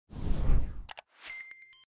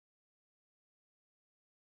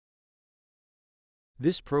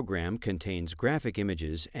This program contains graphic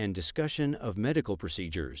images and discussion of medical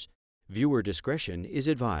procedures. Viewer discretion is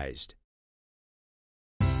advised.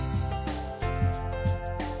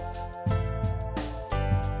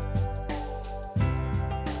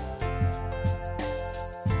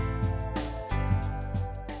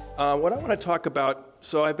 What I want to talk about,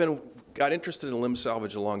 so got interested in limb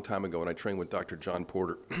salvage a long time ago when I trained with Dr. John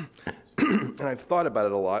Porter. And I've thought about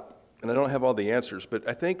it a lot, and I don't have all the answers, but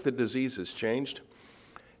I think the disease has changed.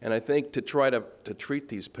 And I think to try to treat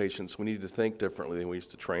these patients, we need to think differently than we used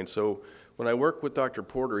to train. So when I worked with Dr.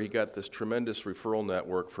 Porter, he got this tremendous referral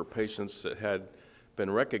network for patients that had been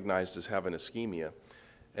recognized as having ischemia.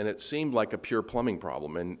 And it seemed like a pure plumbing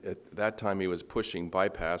problem. And at that time, he was pushing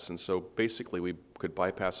bypass. And so basically, we could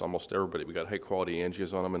bypass almost everybody. We got high-quality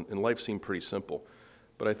angios on them, and life seemed pretty simple.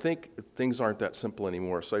 But I think things aren't that simple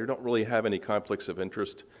anymore. So I don't really have any conflicts of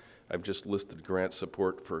interest. I've just listed grant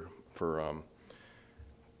support for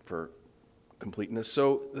completeness.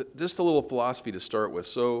 So just a little philosophy to start with.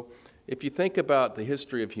 So if you think about the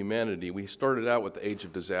history of humanity, we started out with the age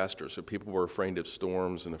of disaster. So people were afraid of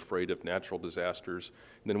storms and afraid of natural disasters.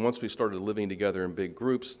 And then once we started living together in big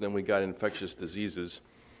groups, then we got infectious diseases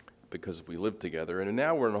because we lived together. And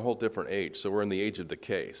now we're in a whole different age. So we're in the age of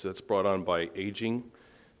decay. So that's brought on by aging,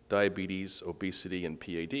 diabetes, obesity, and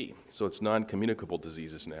PAD. So it's non-communicable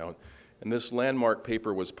diseases now. And this landmark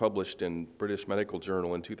paper was published in British Medical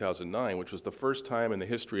Journal in 2009, which was the first time in the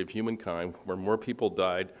history of humankind where more people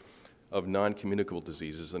died of non-communicable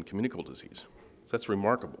diseases than communicable disease. So that's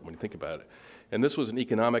remarkable when you think about it. And this was an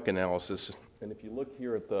economic analysis. And if you look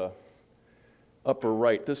here at the upper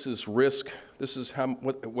right, this is risk. This is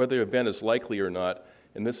whether the event is likely or not,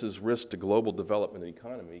 and this is risk to global development and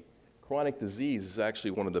economy. Chronic disease is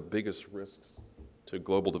actually one of the biggest risks to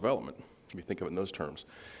global development, if you think of it in those terms.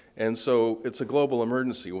 And so it's a global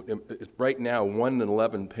emergency. Right now, 1 in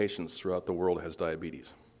 11 patients throughout the world has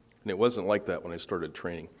diabetes. And it wasn't like that when I started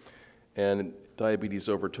training. And diabetes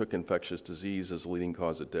overtook infectious disease as the leading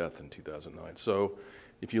cause of death in 2009. So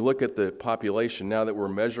if you look at the population, now that we're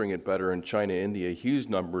measuring it better in China, India, huge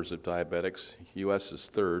numbers of diabetics. US is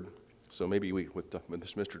third. So maybe with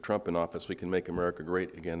this Mr. Trump in office, we can make America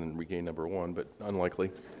great again and regain #1, but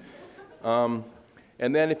unlikely.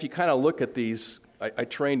 And then if you kind of look at these, I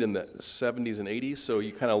trained in the 70s and 80s, so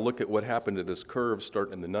you kind of look at what happened to this curve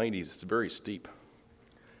starting in the 90s. It's very steep.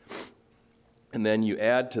 And then you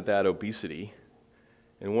add to that obesity.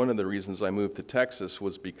 And one of the reasons I moved to Texas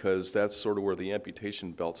was because that's sort of where the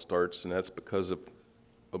amputation belt starts, and that's because of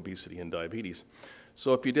obesity and diabetes.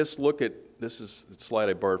 So if you just look at, this is a slide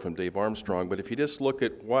I borrowed from Dave Armstrong, but if you just look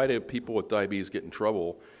at why do people with diabetes get in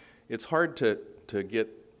trouble, it's hard to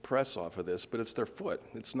get press off of this, but it's their foot.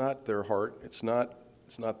 It's not their heart. It's not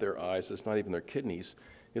their eyes. It's not even their kidneys.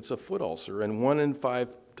 It's a foot ulcer, and 1 in 5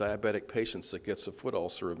 diabetic patients that gets a foot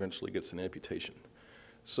ulcer eventually gets an amputation.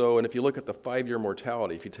 So, and if you look at the 5-year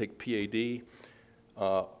mortality, if you take PAD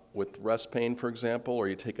with rest pain, for example, or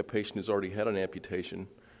you take a patient who's already had an amputation,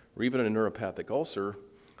 or even a neuropathic ulcer,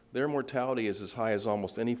 their mortality is as high as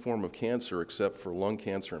almost any form of cancer except for lung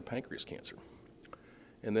cancer and pancreas cancer.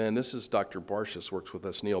 And then this is Dr. Barshis, works with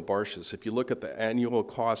us, Neil Barshis. If you look at the annual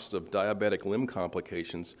cost of diabetic limb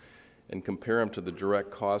complications and compare them to the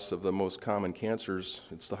direct costs of the most common cancers,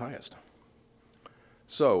 it's the highest.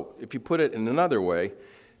 So if you put it in another way,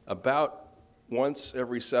 about once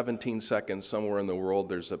every 17 seconds somewhere in the world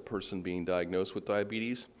there's a person being diagnosed with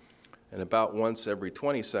diabetes, and about once every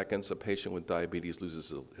 20 seconds a patient with diabetes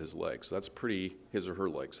loses his legs. That's pretty, his or her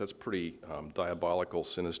legs. That's pretty diabolical,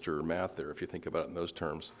 sinister math there if you think about it in those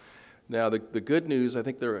terms. Now the good news, I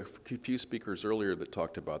think there are a few speakers earlier that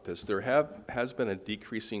talked about this. There has been a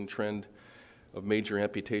decreasing trend of major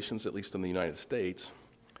amputations, at least in the United States.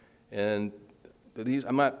 And these,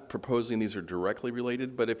 I'm not proposing these are directly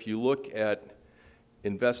related, but if you look at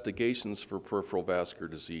investigations for peripheral vascular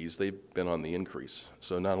disease, they've been on the increase.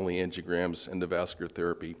 So not only angiograms, endovascular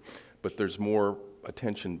therapy, but there's more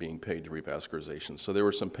attention being paid to revascularization. So there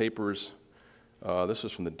were some papers, this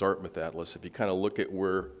was from the Dartmouth Atlas. If you kind of look at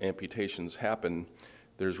where amputations happen,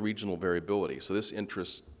 there's regional variability. So this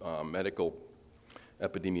interests medical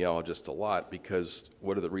epidemiologists a lot because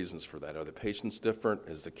what are the reasons for that? Are the patients different?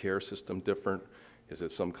 Is the care system different? Is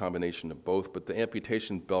it some combination of both? But the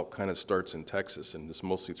amputation belt kind of starts in Texas and is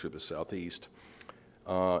mostly through the southeast.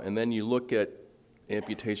 And then you look at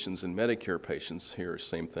amputations in Medicare patients here,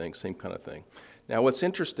 same thing, same kind of thing. Now what's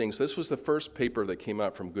interesting, so this was the first paper that came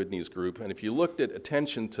out from Goodney's group, and if you looked at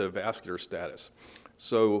attention to vascular status,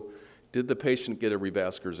 so Did the patient get a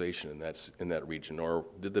revascularization in that region, or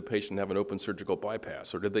did the patient have an open surgical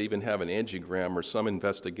bypass, or did they even have an angiogram or some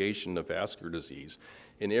investigation of vascular disease?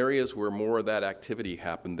 In areas where more of that activity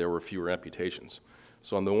happened, there were fewer amputations.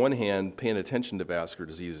 So on the one hand, paying attention to vascular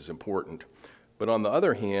disease is important, but on the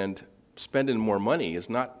other hand, spending more money is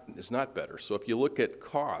not better. So if you look at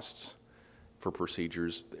costs for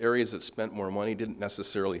procedures, the areas that spent more money didn't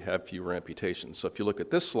necessarily have fewer amputations. So if you look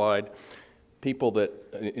at this slide, people that,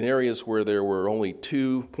 in areas where there were only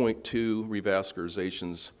 2.2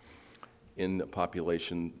 revascularizations in the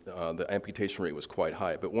population, the amputation rate was quite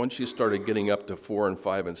high. But once you started getting up to 4 and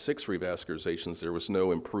 5 and 6 revascularizations, there was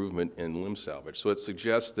no improvement in limb salvage. So it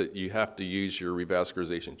suggests that you have to use your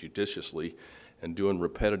revascularization judiciously, and doing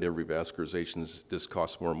repetitive revascularizations just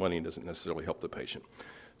costs more money and doesn't necessarily help the patient.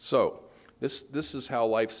 So this is how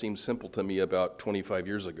life seemed simple to me about 25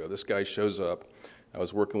 years ago. This guy shows up. I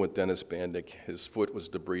was working with Dennis Bandick. His foot was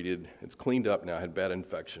debrided. It's cleaned up now, had bad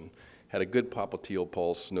infection, had a good popliteal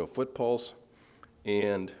pulse, no foot pulse,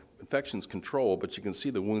 and infection's controlled, but you can see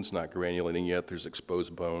the wound's not granulating yet. There's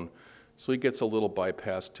exposed bone. So he gets a little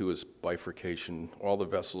bypass to his bifurcation. All the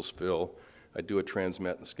vessels fill. I do a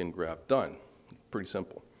transmet and skin graft, done. Pretty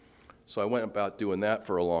simple. So I went about doing that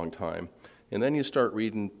for a long time. And then you start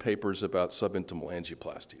reading papers about subintimal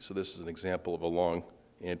angioplasty. So this is an example of a long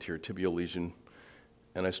anterior tibial lesion.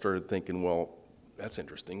 And I started thinking, well, that's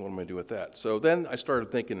interesting. What am I going to do with that? So then I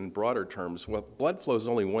started thinking in broader terms, well, blood flow is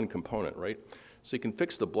only one component, right? So you can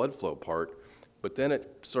fix the blood flow part, but then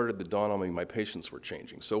it started to dawn on me my patients were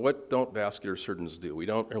changing. So what don't vascular surgeons do? We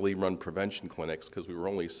don't really run prevention clinics because we were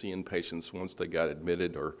only seeing patients once they got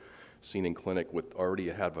admitted or seen in clinic with already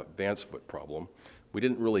had an advanced foot problem. We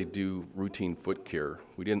didn't really do routine foot care.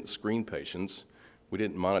 We didn't screen patients. We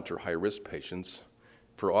didn't monitor high-risk patients.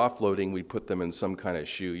 For offloading, we put them in some kind of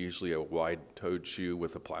shoe, usually a wide-toed shoe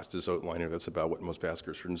with a plastizote liner. That's about what most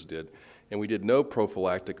vascular surgeons did. And we did no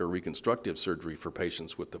prophylactic or reconstructive surgery for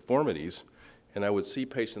patients with deformities. And I would see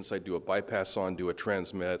patients I'd do a bypass on, do a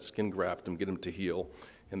transmet, skin graft them, get them to heal,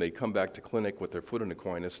 and they'd come back to clinic with their foot in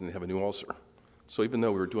Aquinas and they'd have a new ulcer. So even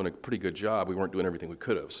though we were doing a pretty good job, we weren't doing everything we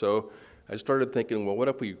could have. So I started thinking, well, what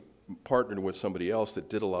if we partnered with somebody else that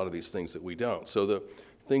did a lot of these things that we don't? So the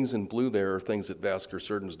things in blue there are things that vascular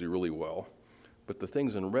surgeons do really well, but the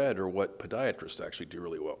things in red are what podiatrists actually do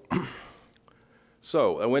really well.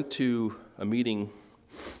 So I went to a meeting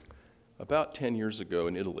about 10 years ago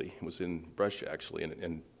in Italy. It was in Brescia, actually,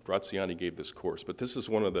 and Graziani gave this course. But this is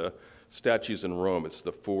one of the statues in Rome. It's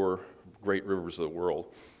the 4 great rivers of the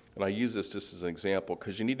world. And I use this just as an example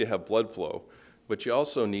because you need to have blood flow, but you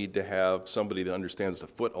also need to have somebody that understands the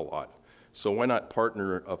foot a lot. So why not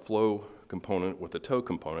partner a flow component with a toe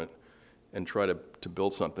component and try to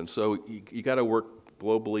build something? So you got to work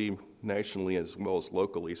globally, nationally, as well as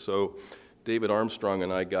locally. So David Armstrong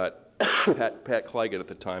and I got Pat Claggett at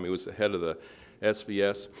the time. He was the head of the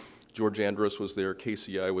SVS. George Andros was there.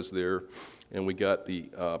 KCI was there. And we got the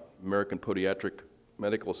American Podiatric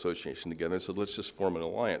Medical Association together and said, let's just form an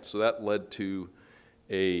alliance. So that led to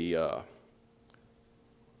a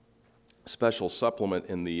special supplement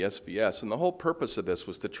in the SVS. And the whole purpose of this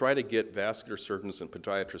was to try to get vascular surgeons and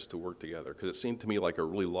podiatrists to work together, because it seemed to me like a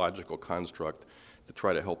really logical construct to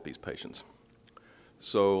try to help these patients.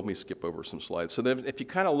 So let me skip over some slides. So then if you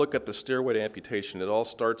kind of look at the stairway to amputation, it all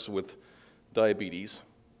starts with diabetes,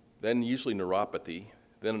 then usually neuropathy,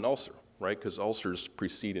 then an ulcer, right? Because ulcers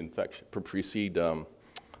precede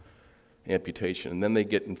amputation, and then they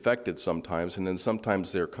get infected sometimes, and then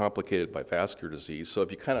sometimes they're complicated by vascular disease. So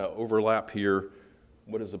if you kind of overlap here,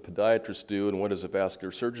 what does a podiatrist do and what does a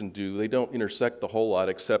vascular surgeon do? They don't intersect a whole lot,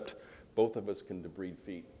 except both of us can debride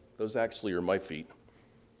feet. Those actually are my feet.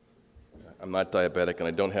 I'm not diabetic and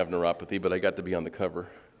I don't have neuropathy, but I got to be on the cover.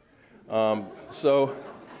 So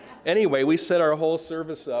anyway, we set our whole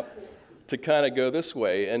service up to kind of go this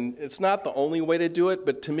way. And it's not the only way to do it,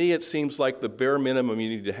 but to me it seems like the bare minimum you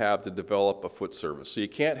need to have to develop a foot service. So you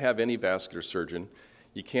can't have any vascular surgeon,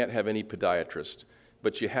 you can't have any podiatrist,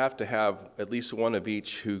 but you have to have at least one of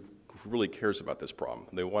each who really cares about this problem.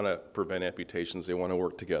 They want to prevent amputations, they want to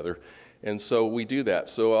work together. And so we do that.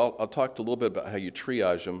 So I'll talk a little bit about how you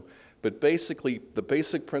triage them. But basically, the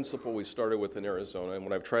basic principle we started with in Arizona, and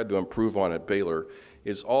what I've tried to improve on at Baylor,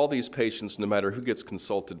 is all these patients, no matter who gets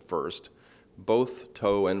consulted first, both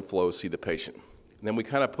toe and flow see the patient. And then we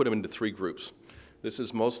kind of put them into 3 groups. This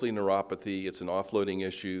is mostly neuropathy. It's an offloading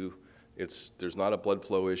issue. There's not a blood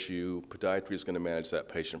flow issue. Podiatry is going to manage that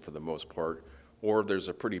patient for the most part. Or there's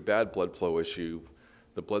a pretty bad blood flow issue.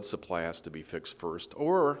 The blood supply has to be fixed first.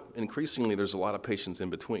 Or, increasingly, there's a lot of patients in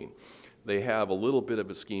between. They have a little bit of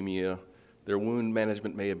ischemia. Their wound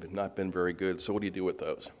management may have not been very good, so what do you do with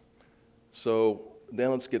those? So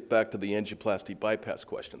then let's get back to the angioplasty bypass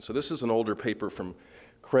question. So this is an older paper from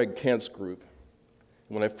Craig Kent's group.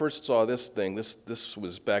 When I first saw this thing, this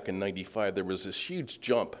was back in '95, there was this huge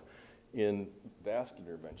jump in vascular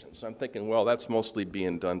intervention. So I'm thinking, well, that's mostly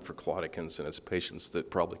being done for claudicants, and it's patients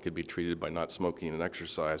that probably could be treated by not smoking and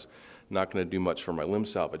exercise. Not going to do much for my limb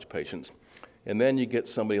salvage patients. And then you get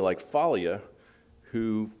somebody like Falia,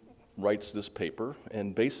 who writes this paper,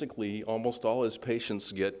 and basically almost all his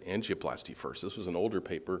patients get angioplasty first. This was an older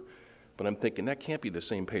paper, but I'm thinking that can't be the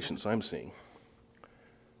same patients I'm seeing.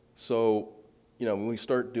 So, you know, when we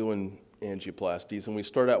start doing angioplasties, and we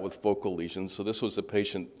start out with focal lesions, so this was a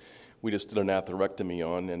patient we just did an atherectomy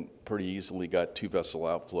on and pretty easily got 2 vessel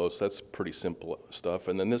outflows. That's pretty simple stuff.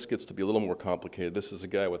 And then this gets to be a little more complicated. This is a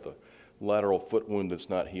guy with a lateral foot wound that's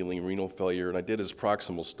not healing, renal failure, and I did his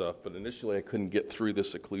proximal stuff, but initially I couldn't get through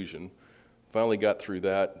this occlusion. Finally got through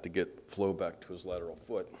that to get flow back to his lateral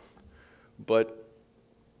foot. But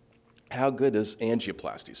how good is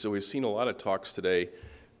angioplasty? So we've seen a lot of talks today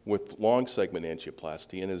with long segment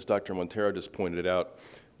angioplasty, and as Dr. Montero just pointed out,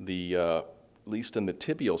 at least in the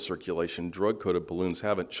tibial circulation, drug-coated balloons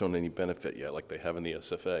haven't shown any benefit yet like they have in the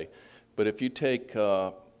SFA. But if you take,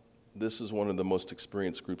 this is one of the most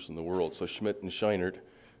experienced groups in the world, so Schmidt and Scheinert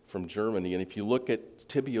from Germany, and if you look at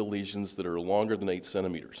tibial lesions that are longer than 8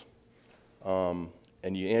 centimeters, and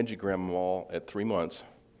you angiogram them all at 3 months,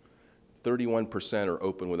 31% are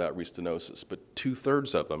open without restenosis, but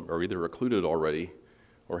 2/3 of them are either occluded already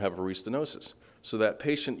or have a restenosis. So that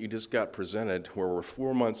patient you just got presented, where we're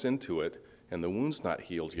 4 months into it, and the wound's not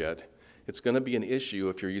healed yet, it's going to be an issue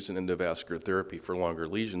if you're using endovascular therapy for longer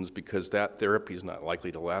lesions, because that therapy is not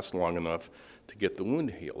likely to last long enough to get the wound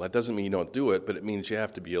to heal. That doesn't mean you don't do it, but it means you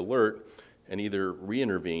have to be alert and either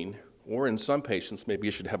re-intervene, or in some patients, maybe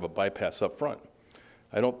you should have a bypass up front.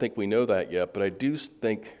 I don't think we know that yet, but I do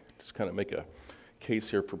think, just kind of make a case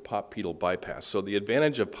here for pop pedal bypass. So the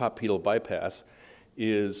advantage of pop pedal bypass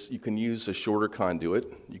is you can use a shorter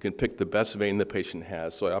conduit. You can pick the best vein the patient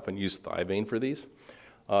has. So I often use thigh vein for these.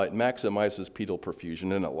 It maximizes pedal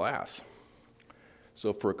perfusion, and it lasts.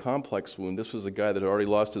 So for a complex wound, this was a guy that had already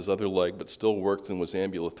lost his other leg but still worked and was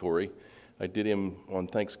ambulatory. I did him on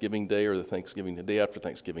Thanksgiving Day, or the day after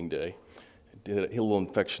Thanksgiving Day. I did a little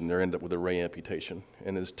infection there, ended up with a ray amputation,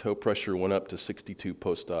 and his toe pressure went up to 62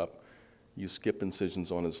 post-op. Used skip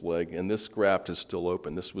incisions on his leg, and this graft is still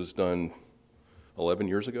open. This was done 11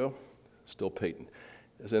 years ago, still patent.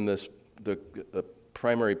 As in this, the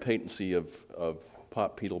primary patency of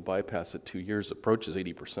pop pedal bypass at 2 years approaches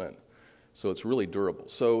 80%. So it's really durable.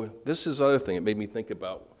 So this is the other thing it made me think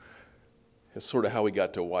about, is sort of how we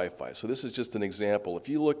got to Wi-Fi. So this is just an example. If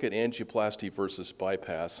you look at angioplasty versus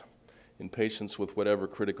bypass in patients with whatever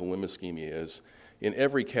critical limb ischemia is, in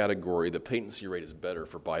every category, the patency rate is better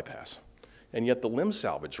for bypass. And yet the limb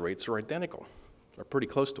salvage rates are identical, or pretty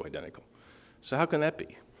close to identical. So how can that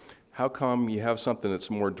be? How come you have something that's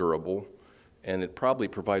more durable, and it probably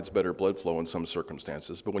provides better blood flow in some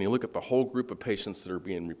circumstances, but when you look at the whole group of patients that are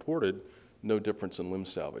being reported, no difference in limb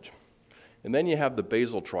salvage? And then you have the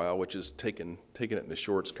basal trial, which is taking it in the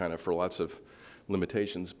shorts kind of for lots of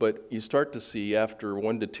limitations, but you start to see after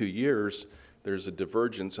 1 to 2 years, there's a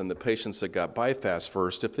divergence, and the patients that got bypass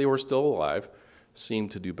first, if they were still alive, seem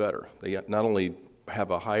to do better. They not only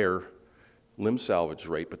have a higher limb salvage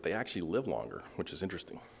rate, but they actually live longer, which is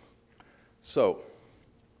interesting. So,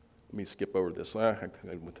 let me skip over this.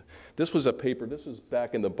 This was a paper, this was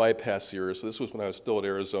back in the bypass era, so this was when I was still at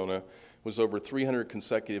Arizona. It was over 300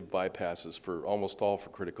 consecutive bypasses for almost all for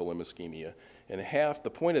critical limb ischemia. And the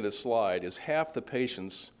point of this slide is half the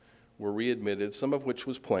patients were readmitted, some of which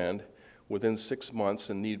was planned, within 6 months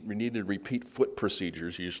and needed repeat foot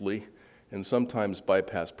procedures usually, and sometimes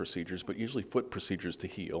bypass procedures, but usually foot procedures to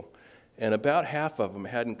heal. And about half of them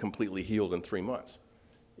hadn't completely healed in 3 months,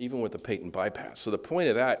 even with a patent bypass. So the point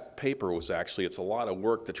of that paper was actually it's a lot of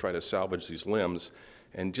work to try to salvage these limbs,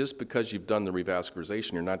 and just because you've done the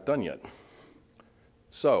revascularization, you're not done yet.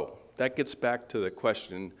 So that gets back to the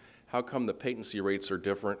question, how come the patency rates are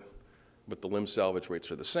different, but the limb salvage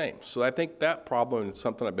rates are the same? So I think that problem, and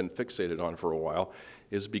something I've been fixated on for a while,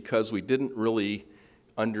 is because we didn't really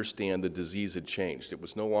understand the disease had changed. It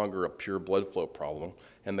was no longer a pure blood flow problem,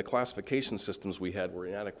 and the classification systems we had were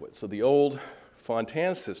inadequate. So the old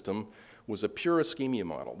Fontan system was a pure ischemia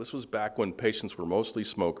model. This was back when patients were mostly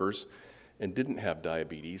smokers and didn't have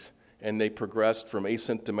diabetes, and they progressed from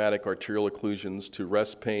asymptomatic arterial occlusions to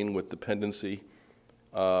rest pain with dependency,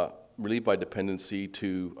 relieved by dependency,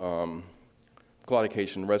 to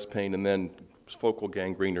claudication, rest pain, and then focal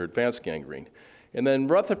gangrene or advanced gangrene. And then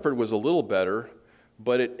Rutherford was a little better,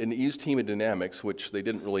 but it used hemodynamics, which they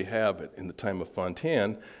didn't really have in the time of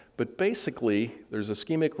Fontan. But basically, there's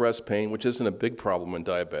ischemic rest pain, which isn't a big problem in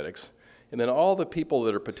diabetics. And then all the people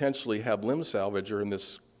that are potentially have limb salvage are in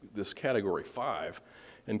this category 5.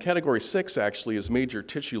 And category 6 actually is major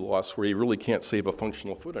tissue loss where you really can't save a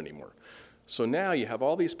functional foot anymore. So now you have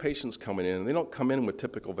all these patients coming in, and they don't come in with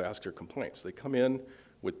typical vascular complaints. They come in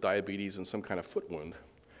with diabetes and some kind of foot wound.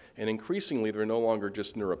 And increasingly, they're no longer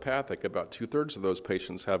just neuropathic. About 2/3 of those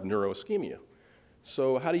patients have neuroischemia.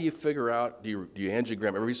 So how do you figure out, do you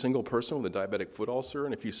angiogram every single person with a diabetic foot ulcer?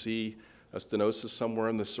 And if you see a stenosis somewhere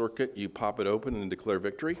in the circuit, you pop it open and declare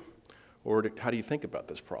victory? Or how do you think about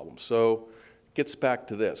this problem? So it gets back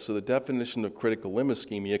to this. So the definition of critical limb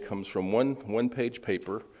ischemia comes from one-page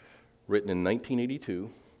paper written in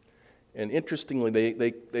 1982. And interestingly,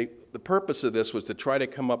 the purpose of this was to try to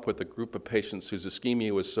come up with a group of patients whose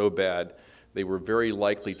ischemia was so bad they were very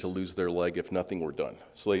likely to lose their leg if nothing were done.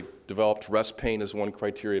 So they developed rest pain as one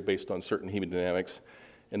criteria based on certain hemodynamics.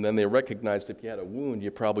 And then they recognized if you had a wound,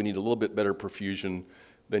 you probably need a little bit better perfusion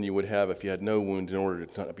than you would have if you had no wound in order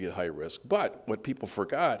to not be at high risk. But what people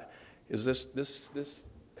forgot is this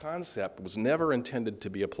concept was never intended to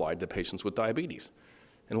be applied to patients with diabetes.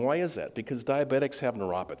 And why is that? Because diabetics have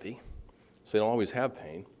neuropathy, so they don't always have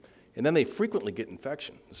pain. And then they frequently get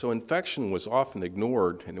infection. So infection was often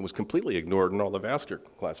ignored, and it was completely ignored in all the vascular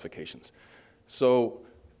classifications. So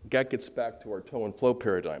that gets back to our toe and flow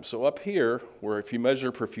paradigm. So up here, where if you measure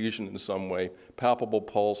perfusion in some way, palpable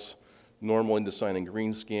pulse, normal indocyanine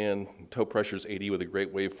green scan, toe pressure is 80 with a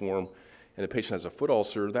great waveform, and the patient has a foot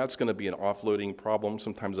ulcer, that's going to be an offloading problem,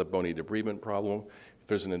 sometimes a bony debridement problem. If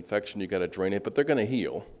there's an infection, you got to drain it, but they're going to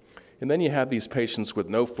heal. And then you have these patients with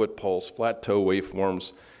no foot pulse, flat toe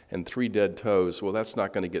waveforms, and 3 dead toes. Well, that's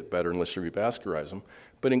not going to get better unless you revascularize them.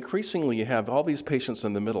 But increasingly, you have all these patients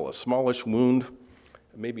in the middle, a smallish wound,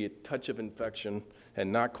 maybe a touch of infection,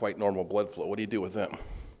 and not quite normal blood flow. What do you do with them?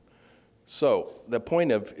 So the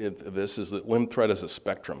point of this is that limb threat is a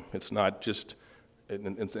spectrum. It's not just,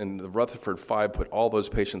 and the Rutherford 5 put all those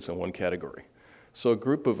patients in one category. So a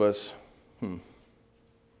group of us, I'm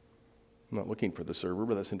not looking for the server,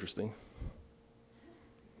 but that's interesting.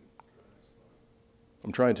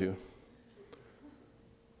 I'm trying to.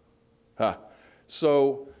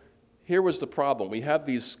 So here was the problem. We have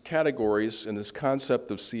these categories and this concept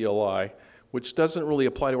of CLI, which doesn't really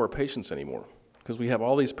apply to our patients anymore, because we have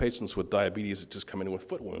all these patients with diabetes that just come in with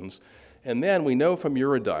foot wounds. And then we know from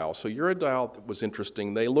Urodial, so Urodial was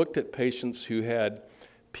interesting. They looked at patients who had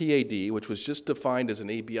PAD, which was just defined as an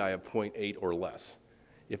ABI of 0.8 or less.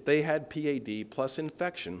 If they had PAD plus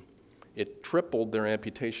infection, it tripled their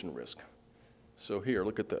amputation risk. So here,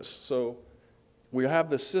 look at this. So we have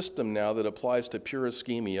this system now that applies to pure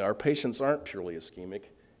ischemia. Our patients aren't purely ischemic,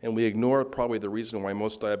 and we ignore probably the reason why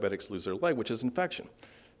most diabetics lose their leg, which is infection.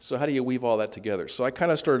 So how do you weave all that together? So I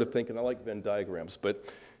kind of started thinking, I like Venn diagrams,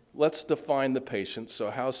 but let's define the patient. So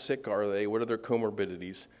how sick are they? What are their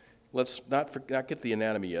comorbidities? Let's not get the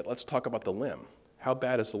anatomy yet. Let's talk about the limb. How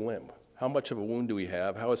bad is the limb? How much of a wound do we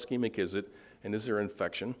have? How ischemic is it? And is there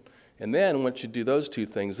infection? And then once you do those two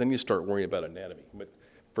things, then you start worrying about anatomy. But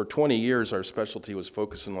for 20 years, our specialty was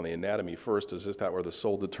focusing on the anatomy first, as if that were the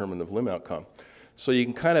sole determinant of limb outcome. So you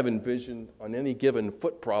can kind of envision on any given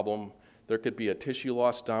foot problem, there could be a tissue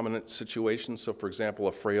loss dominant situation. So for example,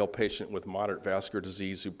 a frail patient with moderate vascular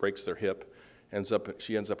disease who breaks their hip,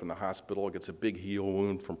 she ends up in the hospital, gets a big heel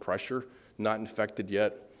wound from pressure, not infected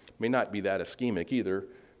yet, may not be that ischemic either.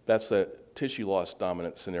 That's a tissue loss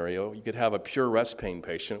dominant scenario. You could have a pure rest pain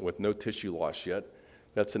patient with no tissue loss yet.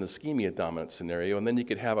 That's an ischemia dominant scenario. And then you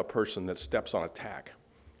could have a person that steps on a tack,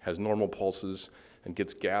 has normal pulses, and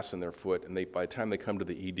gets gas in their foot. And by the time they come to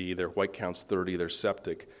the ED, their white count's 30, they're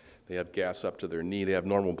septic, they have gas up to their knee, they have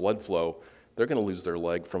normal blood flow. They're going to lose their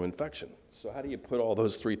leg from infection. So how do you put all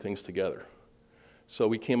those 3 things together? So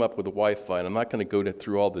we came up with the Wi-Fi, and I'm not going to go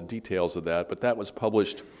through all the details of that, but that was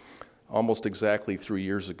published almost exactly 3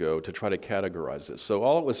 years ago to try to categorize this. So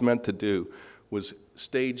all it was meant to do was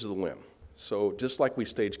stage the limb. So just like we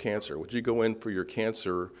stage cancer, would you go in for your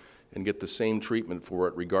cancer and get the same treatment for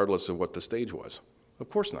it regardless of what the stage was? Of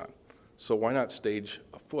course not. So why not stage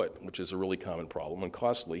a foot, which is a really common problem and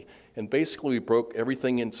costly? And basically we broke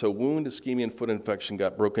everything in, so wound, ischemia, and foot infection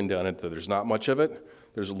got broken down into there's not much of it,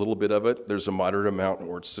 there's a little bit of it, there's a moderate amount,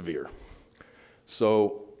 or it's severe.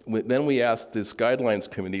 So then we asked this guidelines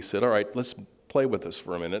committee, said, all right, let's play with this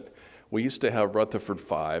for a minute. We used to have Rutherford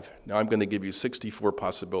 5. Now I'm going to give you 64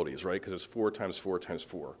 possibilities, right? Because it's 4 times 4 times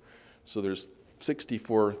 4. So there's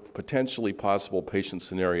 64 potentially possible patient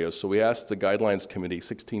scenarios. So we asked the guidelines committee,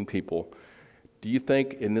 16 people, Do you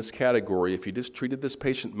think in this category, if you just treated this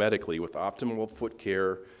patient medically with optimal foot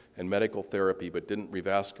care and medical therapy but didn't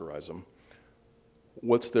revascularize them,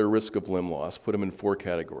 what's their risk of limb loss? Put them in 4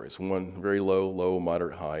 categories. 1, very low, low,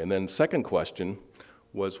 moderate, high. And then second question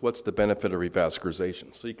was, what's the benefit of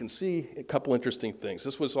revascularization? So you can see a couple interesting things.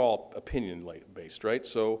 This was all opinion-based, right?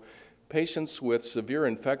 So patients with severe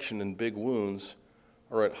infection and big wounds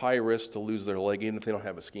are at high risk to lose their leg even if they don't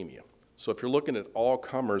have ischemia. So if you're looking at all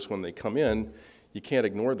comers when they come in, you can't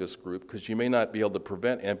ignore this group because you may not be able to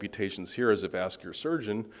prevent amputations here as a vascular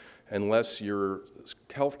surgeon unless your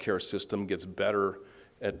healthcare system gets better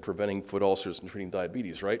at preventing foot ulcers and treating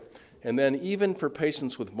diabetes, right? And then even for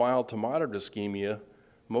patients with mild to moderate ischemia,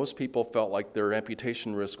 most people felt like their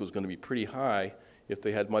amputation risk was going to be pretty high if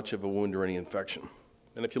they had much of a wound or any infection.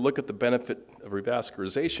 And if you look at the benefit of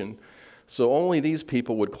revascularization, so only these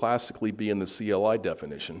people would classically be in the CLI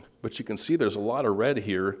definition. But you can see there's a lot of red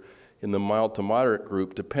here in the mild to moderate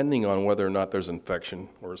group, depending on whether or not there's infection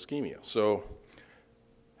or ischemia. So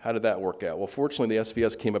how did that work out? Well, fortunately, the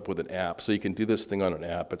SVS came up with an app, so you can do this thing on an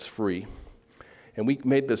app. It's free. And we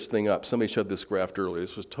made this thing up. Somebody showed this graph earlier.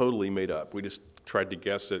 This was totally made up. We just tried to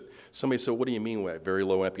guess it. Somebody said, what do you mean by very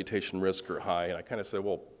low amputation risk or high? And I kind of said,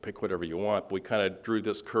 well, pick whatever you want. But we kind of drew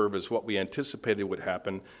this curve as what we anticipated would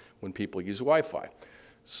happen when people use Wi-Fi.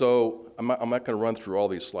 So I'm not going to run through all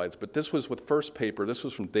these slides, but this was with first paper. This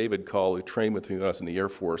was from David Call, who trained with me when I was in the Air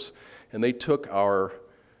Force. And they took our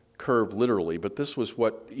curve literally, but this was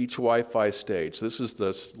what each Wi-Fi stage. This is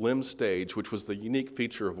the limb stage, which was the unique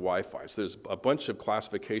feature of Wi-Fi. So there's a bunch of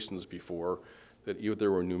classifications before that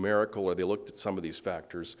either were numerical or they looked at some of these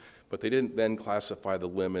factors, but they didn't then classify the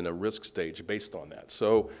limb in a risk stage based on that.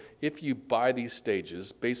 So if you buy these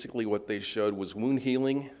stages, basically what they showed was wound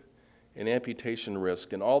healing and amputation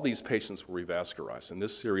risk, and all these patients were revascularized. In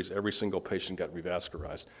this series, every single patient got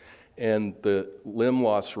revascularized. And the limb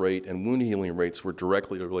loss rate and wound healing rates were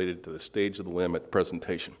directly related to the stage of the limb at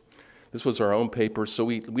presentation. This was our own paper, so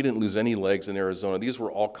we didn't lose any legs in Arizona. These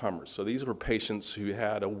were all comers. So these were patients who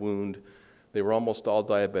had a wound. They were almost all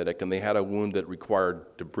diabetic, and they had a wound that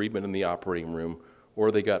required debridement in the operating room,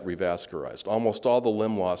 or they got revascularized. Almost all the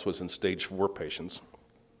limb loss was in stage 4 patients.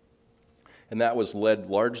 And that was led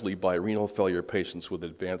largely by renal failure patients with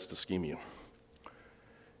advanced ischemia.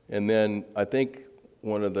 And then I think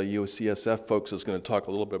one of the UCSF folks is going to talk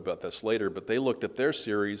a little bit about this later, but they looked at their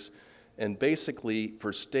series, and basically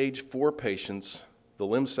for stage 4 patients, the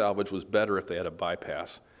limb salvage was better if they had a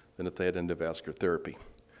bypass than if they had endovascular therapy.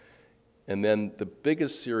 And then the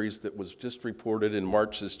biggest series that was just reported in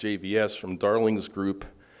March's JVS from Darling's group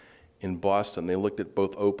in Boston, they looked at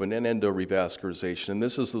both open and endo revascularization. And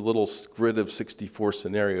this is a little grid of 64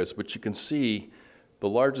 scenarios, but you can see the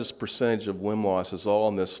largest percentage of limb loss is all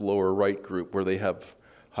in this lower right group where they have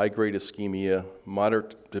high-grade ischemia,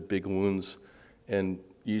 moderate to big wounds, and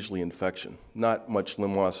usually infection. Not much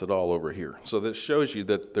limb loss at all over here. So this shows you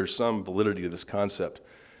that there's some validity to this concept.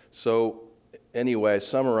 So anyway, I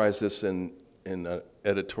summarized this in an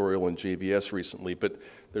editorial in JVS recently, but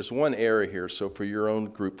there's one error here. So for your own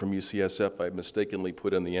group from UCSF, I mistakenly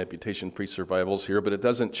put in the amputation-free survivals here, but it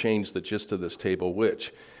doesn't change the gist of this table,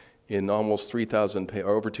 which in almost 3,000,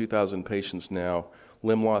 over 2,000 patients now,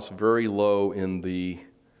 limb loss very low in the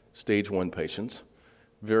stage 1 patients,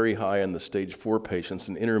 very high in the stage 4 patients,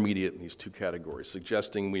 and intermediate in these 2 categories,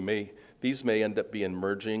 suggesting these may end up being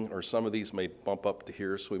merging, or some of these may bump up to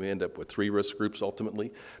here, so we may end up with 3 risk groups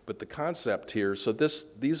ultimately. But the concept here, so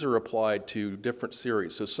these are applied to different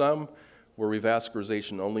series. So some were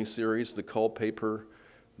revascularization only series. The Cull paper,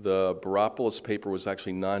 the Baropoulos paper was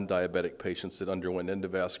actually non-diabetic patients that underwent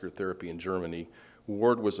endovascular therapy in Germany.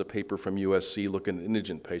 Ward was a paper from USC looking at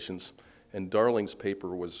indigent patients. And Darling's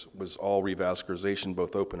paper was all revascularization,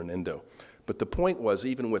 both open and endo. But the point was,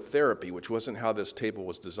 even with therapy, which wasn't how this table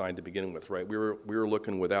was designed to begin with, right? We were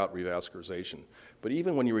looking without revascularization. But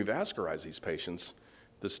even when you revascularize these patients,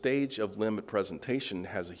 the stage of limb at presentation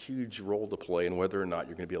has a huge role to play in whether or not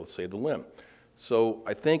you're going to be able to save the limb. So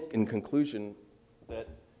I think, in conclusion, that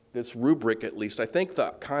this rubric, at least, I think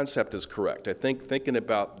the concept is correct. I think thinking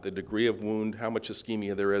about the degree of wound, how much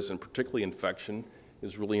ischemia there is, and particularly infection,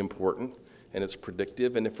 is really important, and it's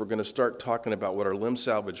predictive. And if we're going to start talking about what our limb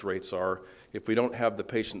salvage rates are, if we don't have the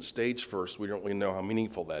patient stage first, we don't really know how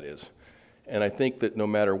meaningful that is. And I think that no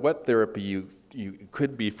matter what therapy you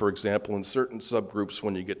could be, for example, in certain subgroups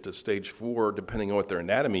when you get to stage 4, depending on what their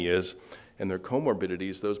anatomy is and their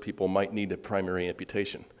comorbidities, those people might need a primary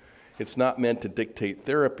amputation. It's not meant to dictate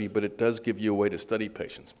therapy, but it does give you a way to study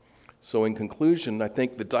patients. So in conclusion, I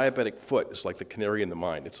think the diabetic foot is like the canary in the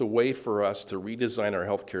mine. It's a way for us to redesign our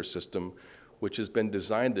healthcare system which has been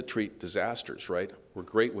designed to treat disasters, right? We're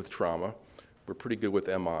great with trauma. We're pretty good with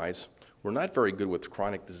MIs. We're not very good with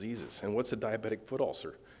chronic diseases. And what's a diabetic foot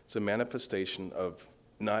ulcer? It's a manifestation of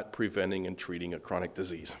not preventing and treating a chronic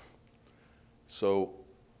disease. So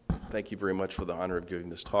thank you very much for the honor of giving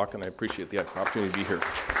this talk, and I appreciate the opportunity to be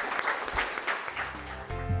here.